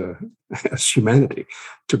as humanity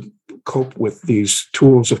to cope with these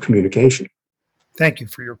tools of communication. Thank you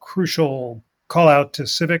for your crucial call out to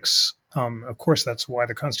civics. Of course, that's why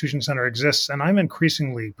the Constitution Center exists. And I'm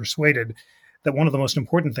increasingly persuaded that one of the most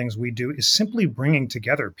important things we do is simply bringing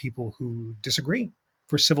together people who disagree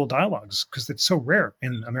for civil dialogues, because it's so rare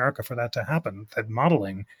in America for that to happen, that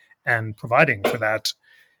modeling and providing for that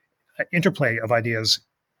interplay of ideas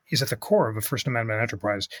is at the core of a First Amendment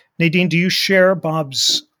enterprise. Nadine, do you share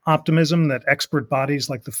Bob's optimism that expert bodies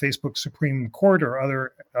like the Facebook Supreme Court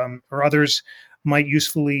or others might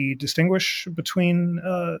usefully distinguish between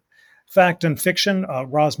fact and fiction?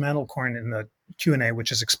 Roz Mandelkorn in the Q&A,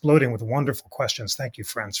 which is exploding with wonderful questions, thank you,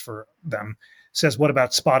 friends, for them, says, what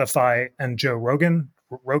about Spotify and Joe Rogan?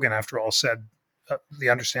 Rogan, after all, said the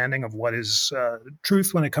understanding of what is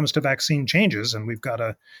truth when it comes to vaccine changes, and we've got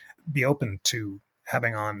to be open to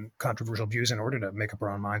having on controversial views in order to make up our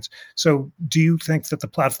own minds. So do you think that the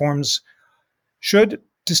platforms should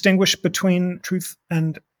distinguish between truth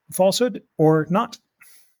and falsehood or not?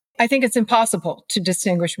 I think it's impossible to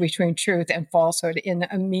distinguish between truth and falsehood in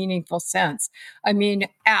a meaningful sense. I mean,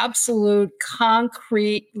 absolute,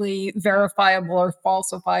 concretely verifiable or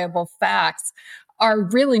falsifiable facts are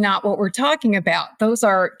really not what we're talking about. Those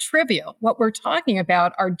are trivial. What we're talking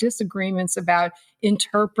about are disagreements about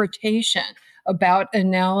interpretation, about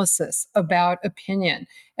analysis, about opinion.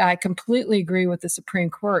 I completely agree with the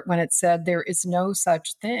Supreme Court when it said there is no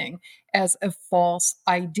such thing as a false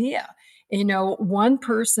idea. You know, one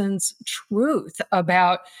person's truth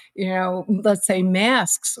about, let's say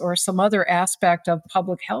masks or some other aspect of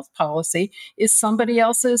public health policy is somebody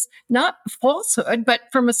else's, not falsehood, but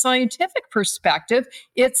from a scientific perspective,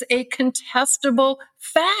 it's a contestable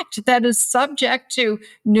fact that is subject to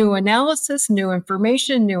new analysis, new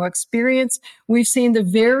information, new experience. We've seen the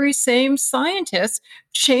very same scientists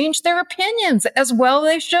change their opinions, as well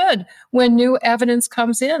they should, when new evidence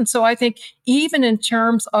comes in. So I think even in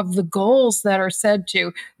terms of the goals that are said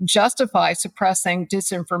to justify suppressing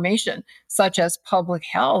disinformation, such as public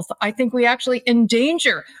health, I think we actually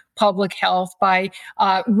endanger public health by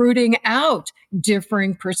rooting out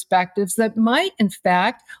differing perspectives that might, in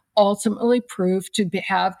fact, ultimately prove to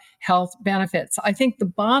have health benefits. I think the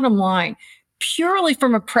bottom line, purely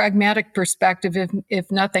from a pragmatic perspective,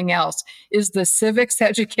 if nothing else, is the civics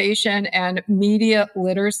education and media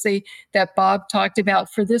literacy that Bob talked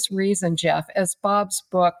about. For this reason, Jeff, as Bob's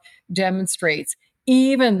book demonstrates,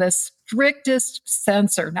 even the strictest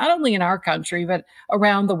censor, not only in our country, but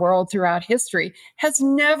around the world throughout history, has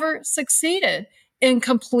never succeeded in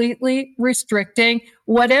completely restricting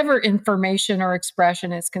whatever information or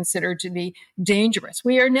expression is considered to be dangerous.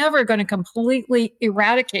 We are never going to completely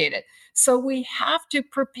eradicate it. So we have to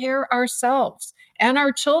prepare ourselves and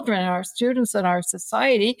our children and our students and our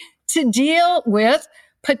society to deal with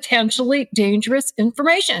potentially dangerous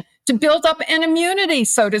information, to build up an immunity,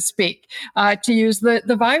 so to speak, to use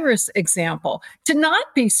the virus example, to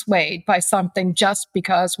not be swayed by something just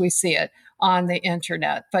because we see it on the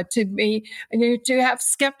internet, but to have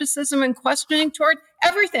skepticism and questioning toward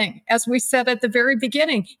everything, as we said at the very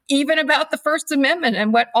beginning, even about the First Amendment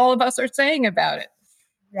and what all of us are saying about it.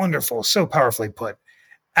 Wonderful. So powerfully put.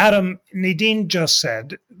 Adam, Nadine just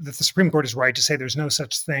said that the Supreme Court is right to say there's no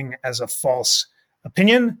such thing as a false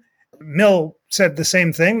opinion. Mill said the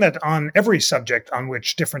same thing, that on every subject on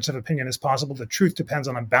which difference of opinion is possible, the truth depends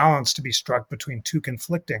on a balance to be struck between two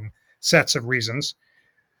conflicting sets of reasons.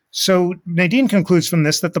 So Nadine concludes from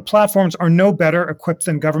this that the platforms are no better equipped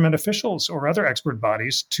than government officials or other expert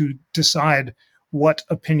bodies to decide what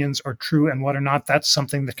opinions are true and what are not. That's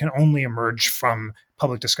something that can only emerge from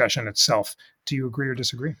public discussion itself. Do you agree or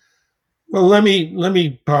disagree? Well, let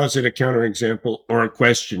me posit a counterexample or a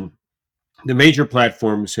question. The major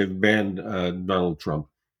platforms have banned Donald Trump,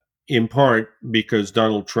 in part because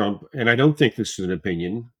Donald Trump, and I don't think this is an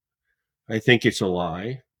opinion, I think it's a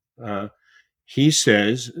lie. He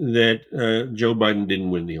says that Joe Biden didn't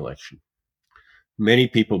win the election. Many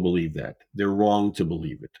people believe that. They're wrong to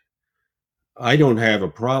believe it. I don't have a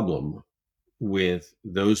problem with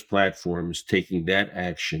those platforms taking that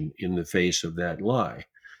action in the face of that lie.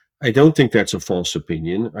 I don't think that's a false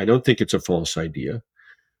opinion. I don't think it's a false idea.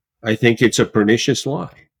 I think it's a pernicious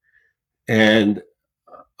lie. And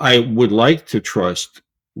I would like to trust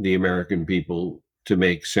the American people to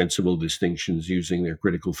make sensible distinctions using their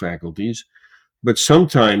critical faculties. But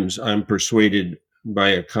sometimes I'm persuaded by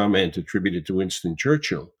a comment attributed to Winston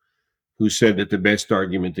Churchill, who said that the best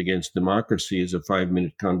argument against democracy is a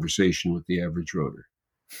 5-minute conversation with the average voter.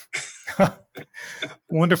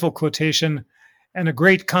 Wonderful quotation. And a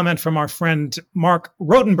great comment from our friend Mark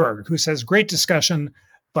Rotenberg, who says, great discussion,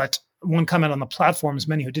 but one comment on the platforms,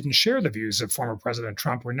 many who didn't share the views of former President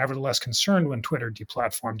Trump were nevertheless concerned when Twitter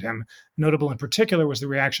deplatformed him. Notable in particular was the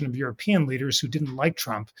reaction of European leaders who didn't like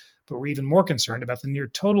Trump, but were even more concerned about the near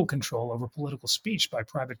total control over political speech by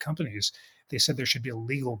private companies. They said there should be a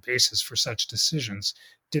legal basis for such decisions.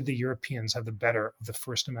 Did the Europeans have the better of the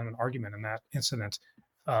First Amendment argument in that incident?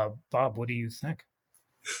 Bob, what do you think?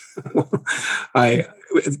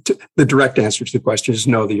 The direct answer to the question is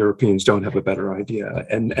no, the Europeans don't have a better idea.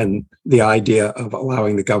 And the idea of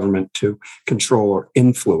allowing the government to control or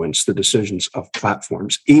influence the decisions of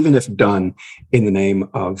platforms, even if done in the name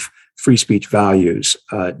of free speech values,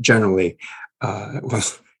 generally,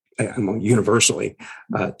 universally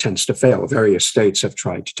tends to fail. Various states have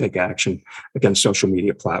tried to take action against social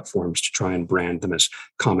media platforms to try and brand them as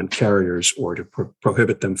common carriers or to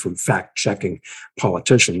prohibit them from fact-checking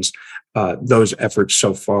politicians. Those efforts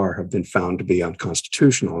so far have been found to be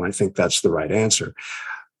unconstitutional, and I think that's the right answer.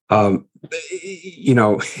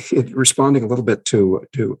 Responding a little bit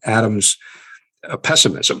to Adam's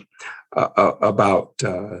pessimism about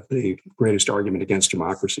the greatest argument against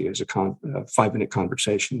democracy is a 5-minute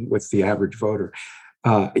conversation with the average voter.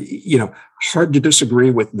 Hard to disagree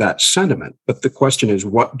with that sentiment, but the question is,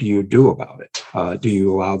 what do you do about it? Do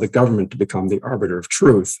you allow the government to become the arbiter of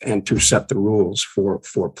truth and to set the rules for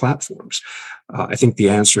platforms? I think the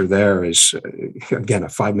answer there is, again, a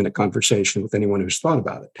 5-minute conversation with anyone who's thought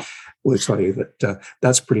about it will tell you that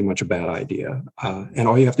that's pretty much a bad idea. And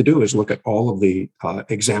all you have to do is look at all of the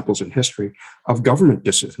examples in history of government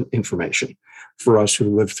disinformation. For us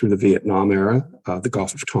who lived through the Vietnam era, the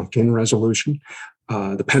Gulf of Tonkin resolution,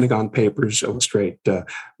 the Pentagon Papers illustrate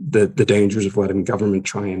the dangers of letting government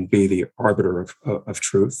try and be the arbiter of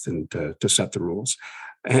truth and to set the rules.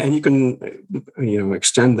 And you can,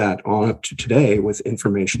 extend that on up to today with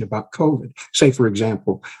information about COVID. Say, for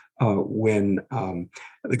example, when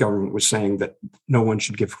the government was saying that no one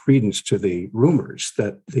should give credence to the rumors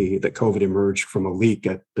that COVID emerged from a leak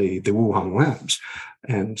at the Wuhan labs,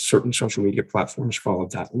 and certain social media platforms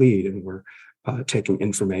followed that lead and were taking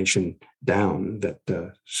information down that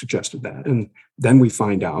suggested that. And then we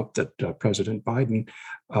find out that President Biden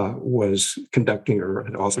was conducting or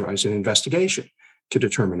had authorized an investigation to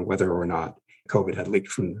determine whether or not COVID had leaked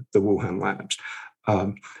from the Wuhan labs.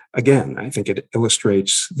 Again, I think it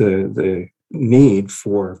illustrates the need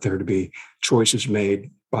for there to be choices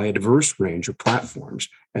made by a diverse range of platforms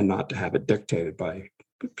and not to have it dictated by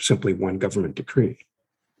simply one government decree.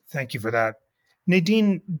 Thank you for that.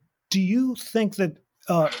 Nadine, do you think that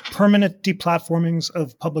permanent deplatformings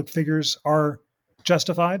of public figures are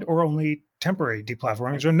justified, or only temporary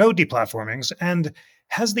deplatformings, or no deplatformings? And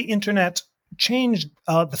has the internet changed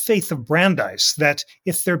the faith of Brandeis, that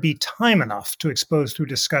if there be time enough to expose through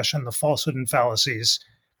discussion the falsehood and fallacies,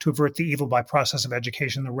 to avert the evil by process of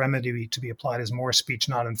education, the remedy to be applied is more speech,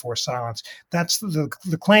 not enforced silence? That's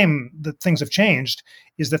the claim that things have changed,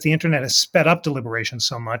 is that the internet has sped up deliberation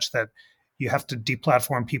so much that you have to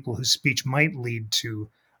deplatform people whose speech might lead to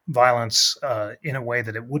violence in a way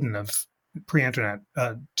that it wouldn't have pre-internet.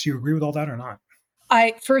 Do you agree with all that or not?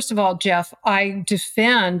 First of all, Jeff, I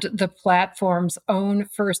defend the platform's own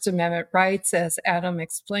First Amendment rights, as Adam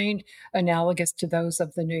explained, analogous to those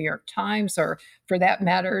of the New York Times, or for that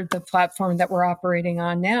matter, the platform that we're operating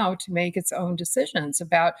on now, to make its own decisions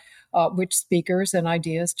about which speakers and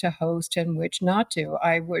ideas to host and which not to.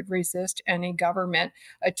 I would resist any government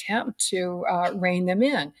attempt to rein them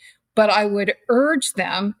in. But I would urge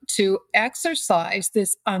them to exercise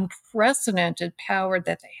this unprecedented power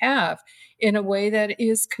that they have in a way that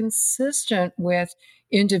is consistent with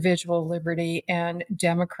individual liberty and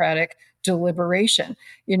democratic deliberation.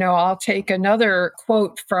 I'll take another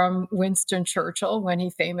quote from Winston Churchill when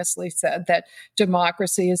he famously said that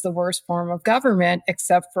democracy is the worst form of government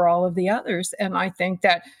except for all of the others. And I think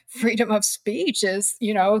that freedom of speech is,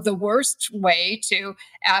 the worst way to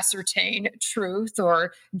ascertain truth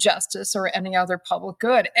or justice or any other public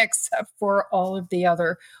good except for all of the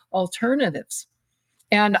other alternatives.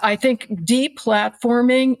 And I think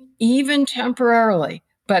deplatforming, even temporarily,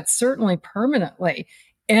 but certainly permanently,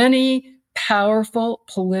 any powerful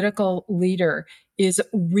political leader is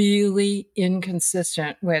really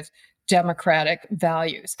inconsistent with democratic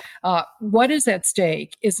values. What is at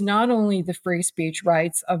stake is not only the free speech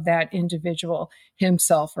rights of that individual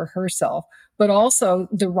himself or herself, but also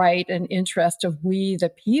the right and interest of we, the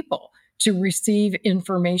people, to receive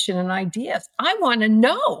information and ideas. I want to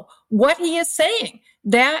know what he is saying.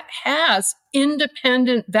 That has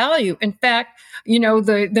independent value. In fact,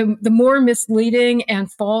 the more misleading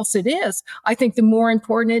and false it is, I think the more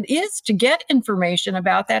important it is to get information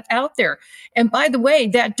about that out there. And by the way,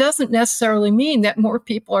 that doesn't necessarily mean that more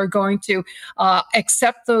people are going to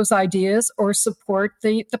accept those ideas or support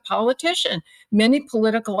the politician. Many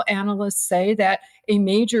political analysts say that a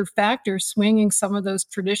major factor swinging some of those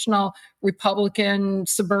traditional Republican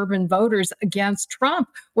suburban voters against Trump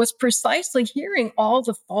was precisely hearing all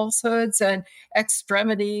the falsehoods and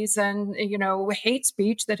extremities and, hate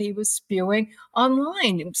speech that he was spewing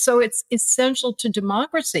online. So it's essential to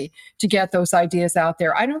democracy to get those ideas out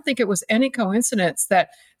there. I don't think it was any coincidence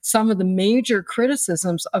that some of the major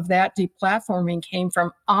criticisms of that deplatforming came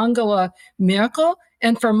from Angela Merkel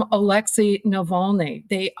and from Alexei Navalny.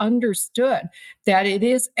 They understood that it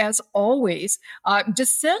is, as always,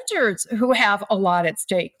 dissenters who have a lot at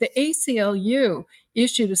stake. The ACLU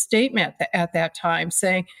issued a statement at that time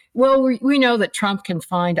saying, well, we know that Trump can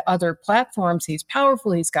find other platforms. He's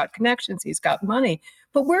powerful. He's got connections. He's got money.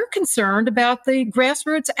 But we're concerned about the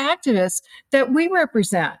grassroots activists that we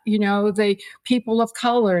represent, the people of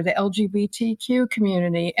color, the LGBTQ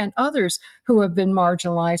community, and others who have been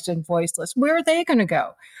marginalized and voiceless. Where are they going to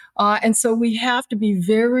go? And so we have to be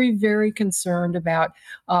very, very concerned about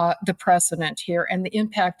the precedent here and the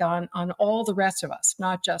impact on all the rest of us,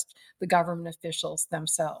 not just the government officials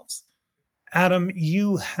themselves. Adam,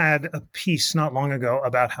 you had a piece not long ago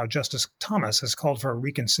about how Justice Thomas has called for a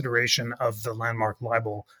reconsideration of the landmark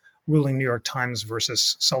libel ruling, New York Times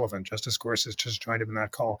versus Sullivan. Justice Gorsuch has joined him in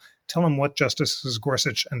that call. Tell him what Justices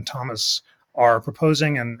Gorsuch and Thomas are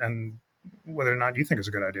proposing and whether or not you think is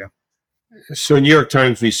a good idea. So New York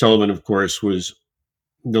Times v. Sullivan, of course, was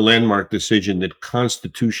the landmark decision that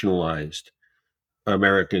constitutionalized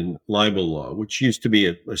American libel law, which used to be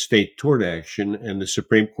a state tort action, and the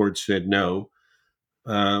Supreme Court said, no,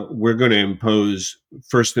 we're going to impose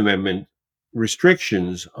First Amendment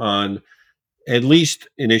restrictions on, at least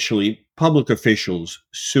initially, public officials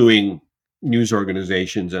suing news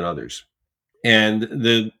organizations and others. And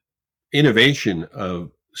the innovation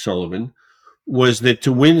of Sullivan was that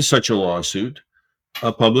to win such a lawsuit,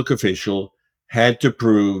 a public official had to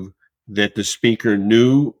prove that the speaker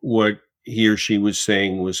knew what he or she was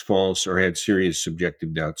saying was false or had serious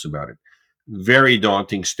subjective doubts about it. Very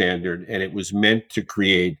daunting standard, and it was meant to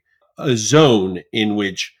create a zone in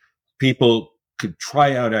which people could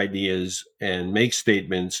try out ideas and make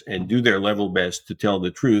statements and do their level best to tell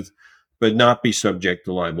the truth, but not be subject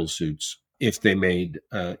to libel suits if they made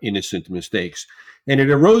innocent mistakes. And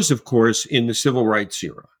it arose, of course, in the civil rights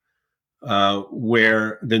era,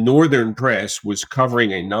 where the Northern press was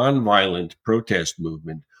covering a nonviolent protest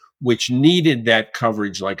movement, which needed that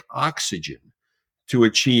coverage like oxygen to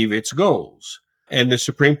achieve its goals. And the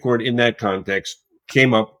Supreme Court, in that context,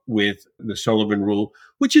 came up with the Sullivan Rule,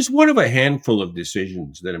 which is one of a handful of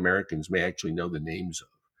decisions that Americans may actually know the names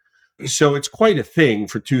of. So it's quite a thing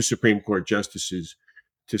for two Supreme Court justices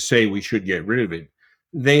to say we should get rid of it.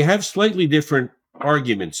 They have slightly different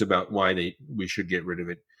arguments about why we should get rid of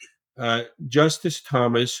it. Justice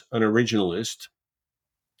Thomas, an originalist,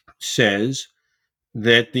 says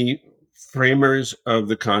that the framers of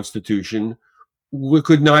the Constitution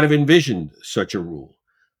could not have envisioned such a rule.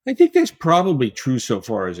 I think that's probably true so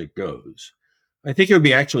far as it goes. I think it would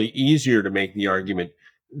be actually easier to make the argument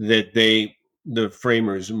that the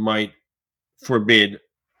framers might forbid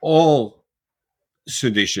all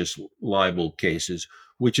seditious libel cases,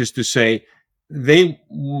 which is to say, they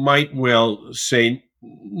might well say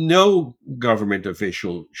no government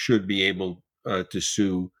official should be able to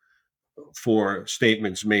sue for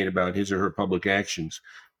statements made about his or her public actions.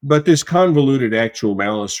 But this convoluted actual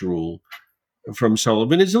malice rule from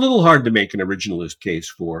Sullivan is a little hard to make an originalist case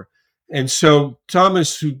for. And so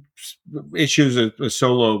Thomas, who issues a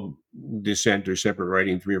solo dissent or separate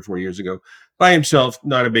writing 3 or 4 years ago, by himself,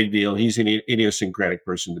 not a big deal. He's an idiosyncratic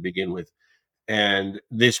person to begin with. And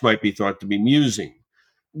this might be thought to be musing.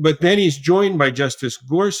 But then he's joined by Justice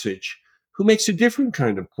Gorsuch, who makes a different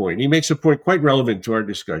kind of point. He makes a point quite relevant to our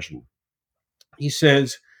discussion. He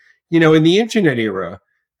says, in the internet era,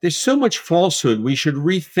 there's so much falsehood, we should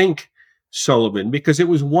rethink Sullivan, because it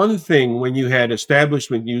was one thing when you had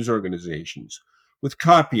establishment news organizations with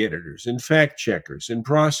copy editors and fact checkers and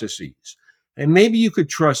processes, and maybe you could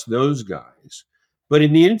trust those guys. But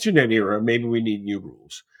in the internet era, maybe we need new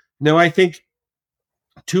rules. Now, I think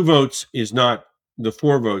 2 votes is not the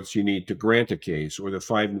 4 votes you need to grant a case or the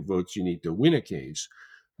 5 votes you need to win a case.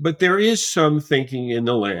 But there is some thinking in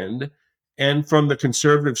the land and from the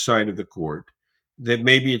conservative side of the court that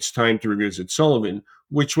maybe it's time to revisit Sullivan,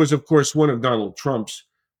 which was, of course, one of Donald Trump's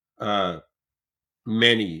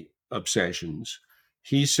many obsessions.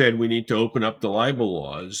 He said we need to open up the libel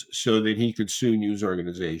laws so that he could sue news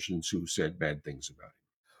organizations who said bad things about him.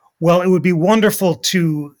 Well, it would be wonderful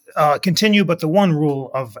to continue, but the one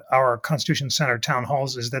rule of our Constitution Center town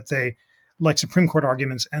halls is that they, like Supreme Court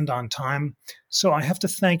arguments, end on time. So I have to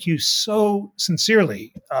thank you so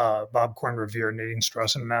sincerely, Bob Corn Revere, Nadine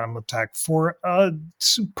Strossen, and Adam Liptak, for a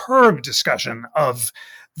superb discussion of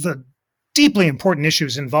the deeply important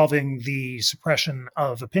issues involving the suppression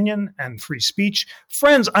of opinion and free speech.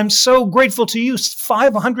 Friends, I'm so grateful to you,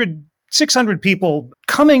 500, 600 people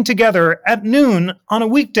coming together at noon on a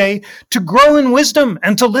weekday to grow in wisdom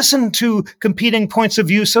and to listen to competing points of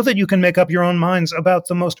view so that you can make up your own minds about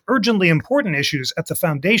the most urgently important issues at the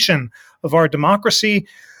foundation of our democracy.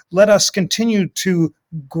 Let us continue to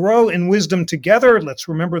grow in wisdom together. Let's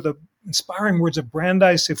remember the inspiring words of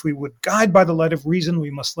Brandeis. If we would guide by the light of reason,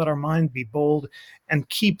 we must let our mind be bold and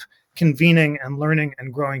keep convening and learning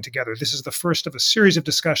and growing together. This is the first of a series of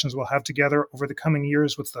discussions we'll have together over the coming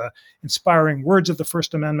years with the inspiring words of the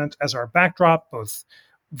First Amendment as our backdrop, both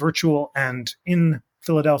virtual and in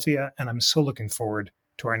Philadelphia. And I'm so looking forward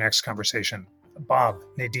to our next conversation. Bob,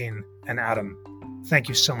 Nadine, and Adam, thank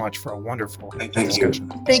you so much for a wonderful discussion.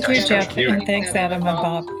 Thank you, Jeff. And thanks, Adam and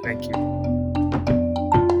Bob. Thank you.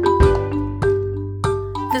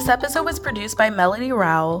 This episode was produced by Melody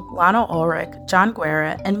Rowell, Lana Ulrich, John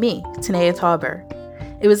Guerra, and me, Tanea Tauber.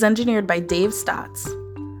 It was engineered by Dave Stotts.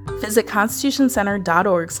 Visit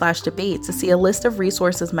constitutioncenter.org/debate to see a list of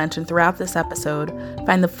resources mentioned throughout this episode,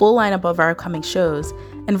 find the full lineup of our upcoming shows,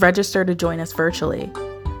 and register to join us virtually.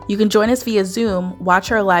 You can join us via Zoom,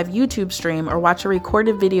 watch our live YouTube stream, or watch our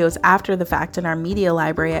recorded videos after the fact in our media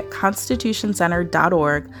library at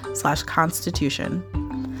constitutioncenter.org/constitution.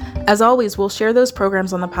 As always, we'll share those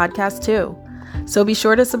programs on the podcast too, so be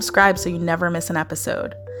sure to subscribe so you never miss an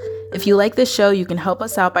episode. If you like this show, you can help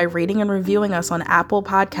us out by rating and reviewing us on Apple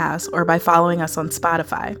Podcasts or by following us on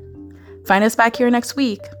Spotify. Find us back here next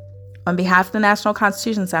week. On behalf of the National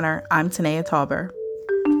Constitution Center, I'm Tanea Tauber.